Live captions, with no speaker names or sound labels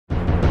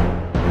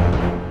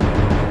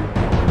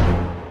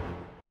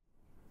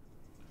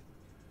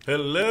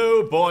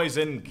Hello, boys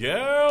and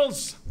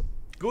girls.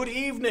 Good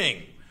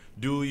evening.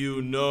 Do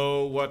you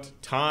know what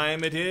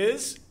time it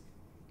is?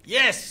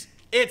 Yes,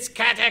 it's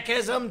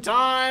catechism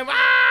time.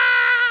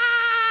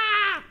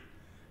 Ah!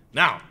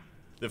 Now,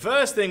 the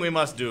first thing we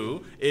must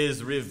do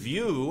is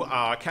review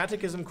our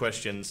catechism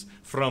questions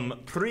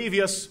from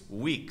previous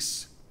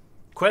weeks.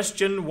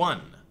 Question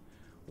 1.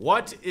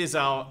 What is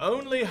our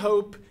only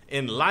hope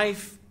in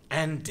life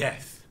and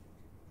death?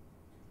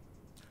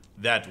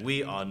 That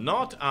we are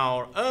not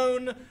our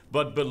own,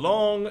 but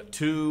belong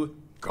to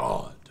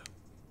God.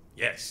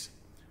 Yes.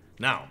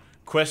 Now,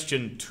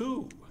 question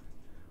 2.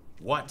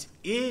 What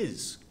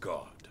is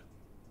God?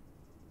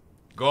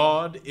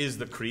 God is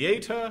the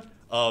creator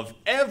of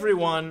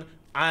everyone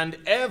and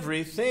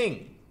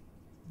everything.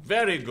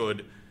 Very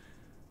good.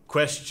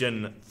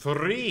 Question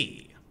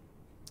 3.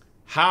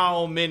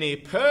 How many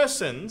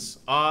persons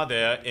are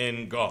there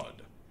in God?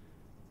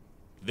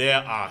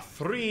 There are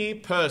 3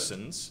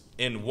 persons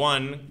in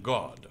one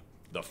God,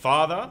 the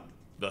Father,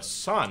 the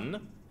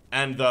Son,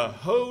 and the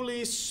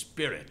Holy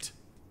Spirit.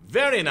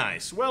 Very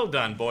nice. Well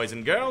done, boys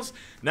and girls.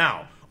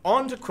 Now,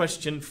 on to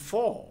question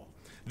 4.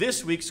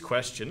 This week's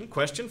question,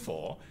 question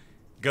 4,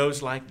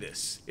 goes like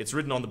this. It's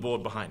written on the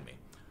board behind me.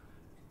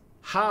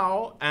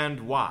 How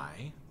and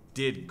why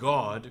did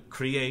God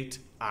create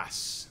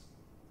us?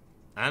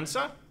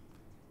 Answer: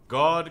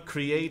 God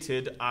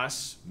created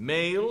us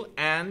male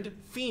and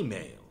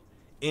female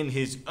in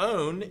his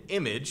own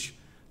image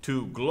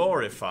to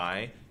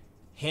glorify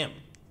him.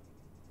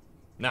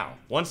 Now,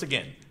 once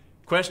again,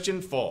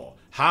 question 4.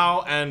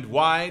 How and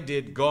why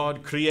did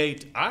God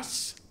create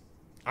us?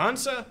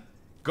 Answer: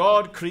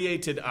 God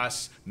created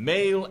us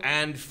male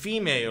and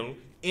female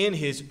in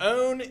his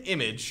own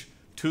image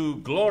to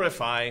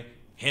glorify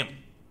him.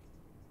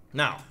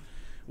 Now,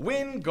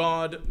 when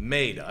God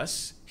made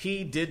us,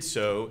 he did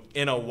so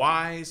in a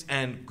wise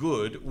and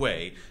good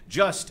way,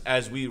 just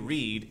as we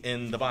read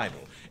in the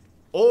Bible.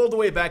 All the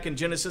way back in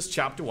Genesis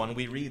chapter 1,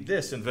 we read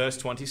this in verse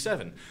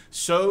 27.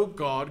 So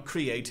God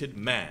created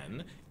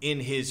man in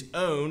his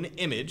own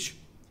image.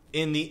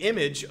 In the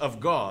image of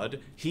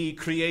God, he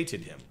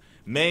created him.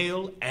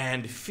 Male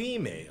and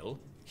female,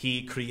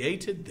 he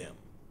created them.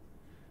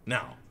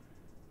 Now,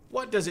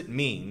 what does it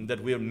mean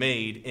that we're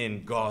made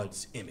in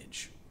God's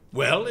image?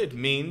 Well, it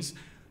means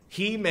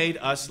he made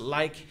us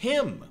like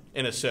him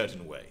in a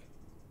certain way.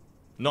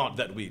 Not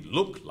that we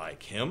look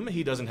like him.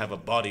 He doesn't have a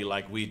body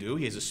like we do.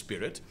 He is a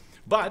spirit.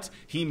 But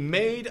he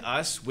made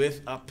us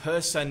with a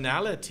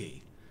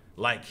personality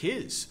like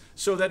his,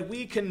 so that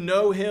we can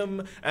know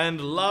him and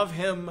love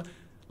him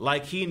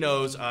like he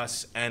knows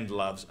us and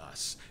loves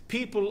us.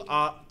 People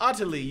are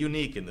utterly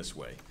unique in this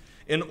way.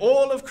 In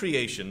all of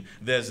creation,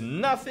 there's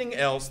nothing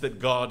else that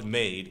God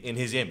made in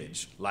his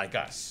image like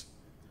us.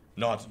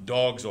 Not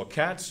dogs or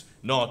cats,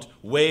 not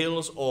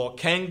whales or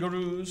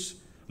kangaroos,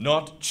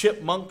 not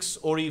chipmunks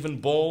or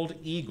even bald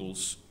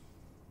eagles.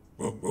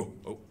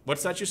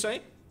 What's that you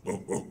say?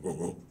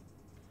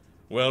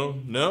 Well,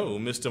 no,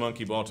 Mr.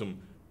 Monkeybottom,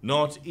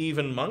 not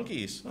even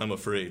monkeys, I'm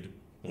afraid.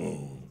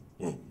 Well,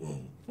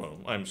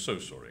 I'm so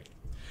sorry.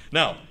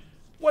 Now,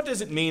 what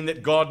does it mean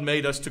that God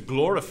made us to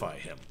glorify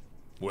him?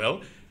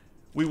 Well,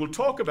 we will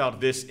talk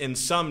about this in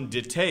some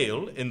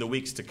detail in the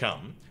weeks to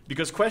come,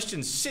 because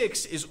question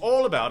 6 is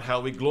all about how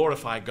we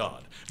glorify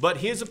God. But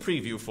here's a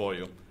preview for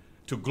you.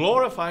 To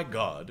glorify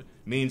God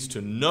means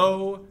to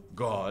know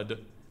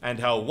God and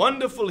how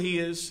wonderful he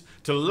is,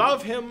 to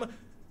love him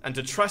and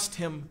to trust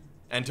him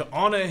and to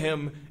honor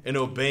him in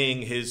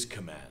obeying his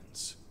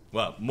commands.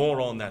 Well,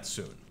 more on that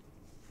soon.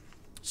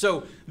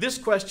 So this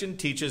question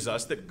teaches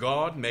us that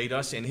God made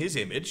us in his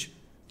image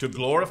to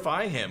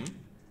glorify him,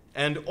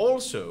 and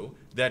also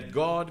that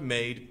God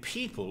made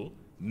people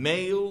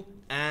male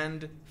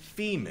and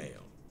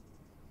female.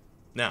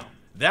 Now,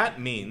 that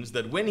means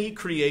that when he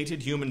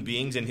created human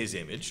beings in his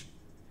image,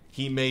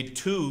 he made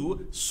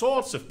 2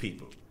 sorts of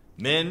people,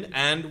 men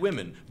and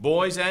women,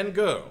 boys and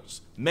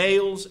girls,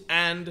 males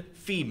and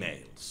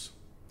females.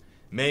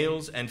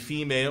 Males and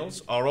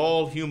females are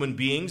all human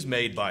beings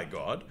made by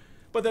God,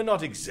 but they're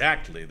not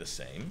exactly the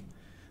same.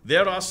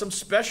 There are some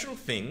special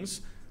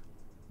things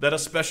that are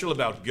special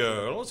about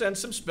girls and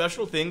some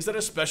special things that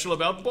are special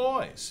about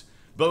boys.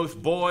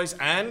 Both boys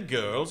and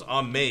girls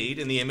are made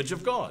in the image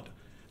of God.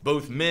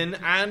 Both men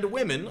and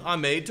women are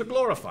made to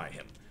glorify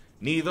him.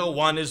 Neither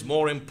one is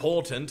more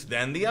important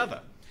than the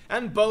other,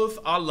 and both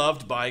are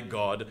loved by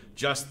God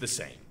just the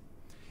same.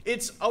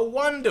 It's a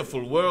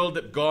wonderful world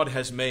that God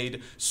has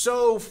made,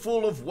 so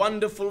full of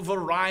wonderful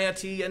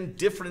variety and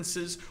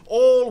differences,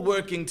 all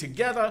working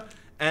together,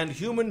 and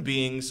human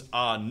beings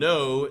are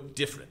no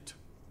different.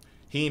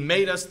 He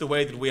made us the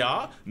way that we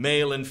are,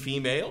 male and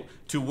female,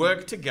 to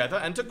work together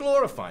and to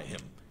glorify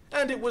him.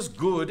 And it was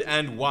good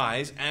and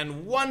wise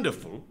and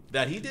wonderful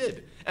that he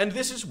did. And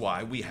this is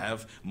why we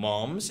have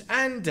moms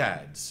and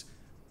dads,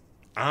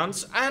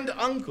 aunts and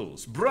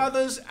uncles,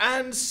 brothers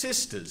and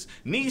sisters,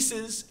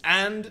 nieces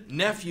and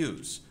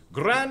nephews,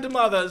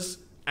 grandmothers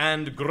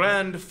and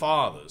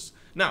grandfathers.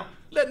 Now,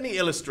 let me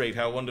illustrate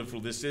how wonderful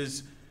this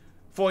is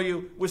for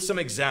you with some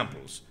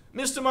examples.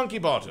 Mr.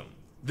 Monkeybottom,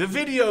 the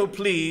video,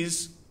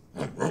 please.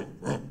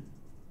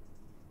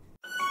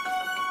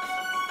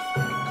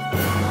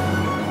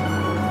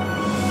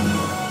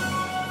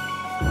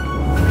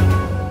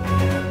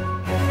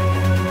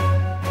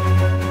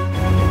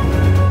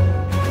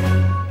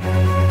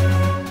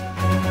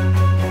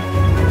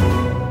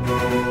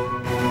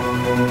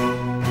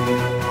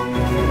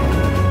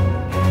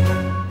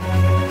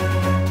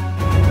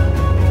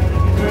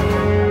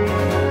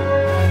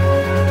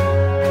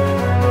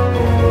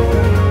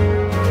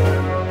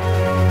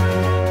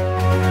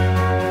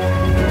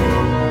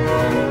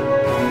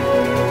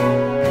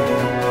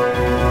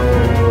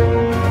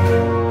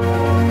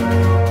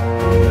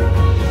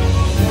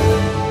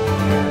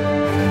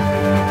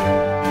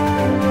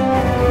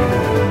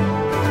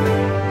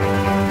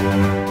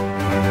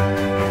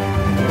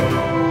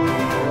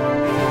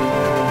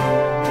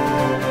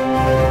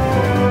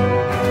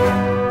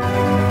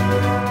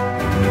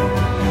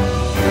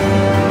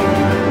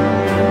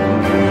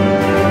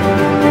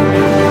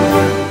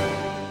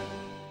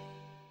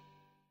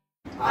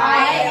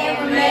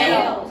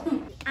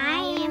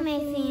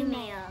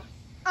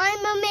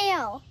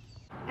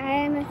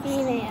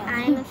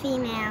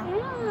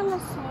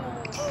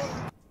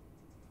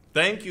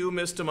 Thank you,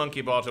 Mr.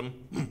 Monkeybottom.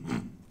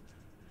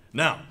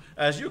 Now,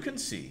 as you can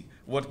see,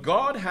 what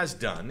God has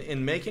done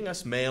in making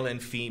us male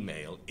and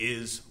female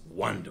is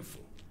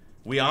wonderful.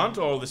 We aren't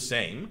all the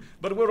same,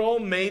 but we're all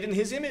made in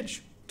His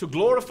image to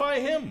glorify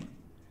Him.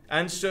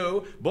 And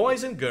so,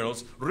 boys and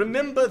girls,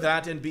 remember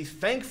that and be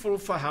thankful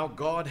for how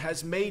God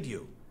has made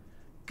you.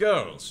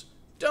 Girls,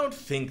 don't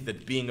think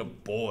that being a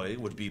boy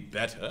would be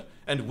better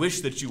and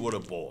wish that you were a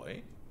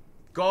boy.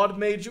 God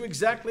made you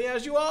exactly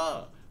as you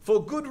are,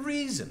 for good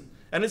reason.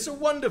 And it's a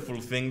wonderful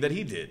thing that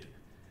He did.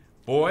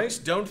 Boys,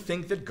 don't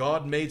think that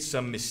God made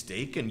some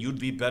mistake and you'd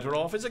be better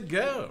off as a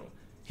girl.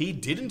 He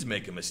didn't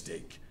make a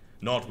mistake.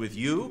 Not with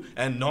you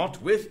and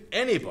not with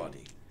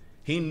anybody.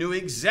 He knew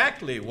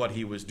exactly what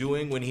He was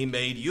doing when He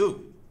made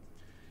you.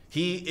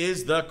 He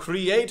is the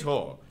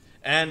Creator,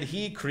 and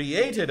He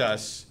created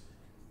us.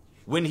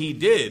 When He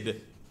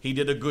did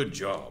a good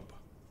job.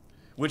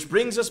 Which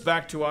brings us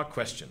back to our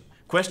question.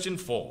 Question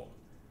 4.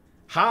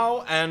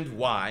 How and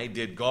why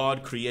did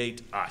God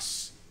create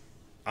us?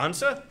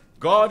 Answer: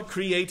 God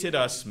created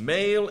us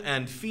male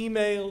and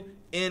female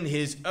in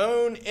His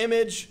own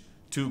image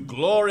to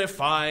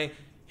glorify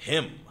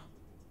Him.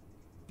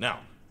 Now,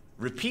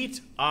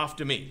 repeat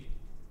after me.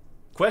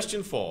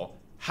 Question 4.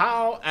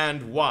 How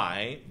and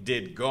why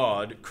did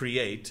God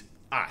create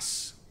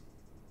us?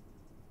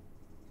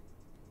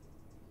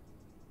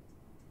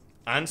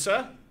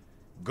 Answer: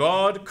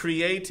 God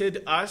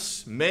created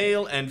us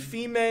male and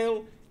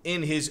female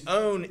in His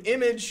own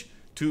image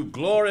to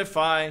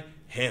glorify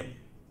Him.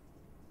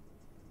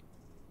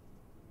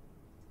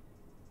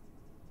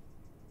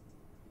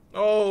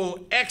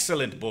 Oh,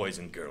 excellent, boys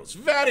and girls.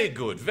 Very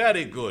good,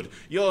 very good.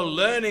 You're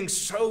learning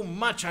so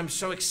much. I'm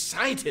so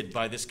excited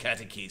by this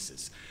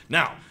catechesis.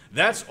 Now,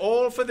 that's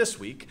all for this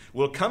week.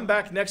 We'll come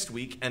back next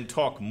week and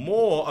talk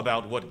more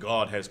about what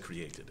God has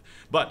created.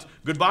 But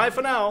goodbye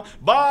for now.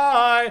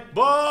 Bye.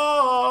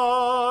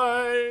 Bye.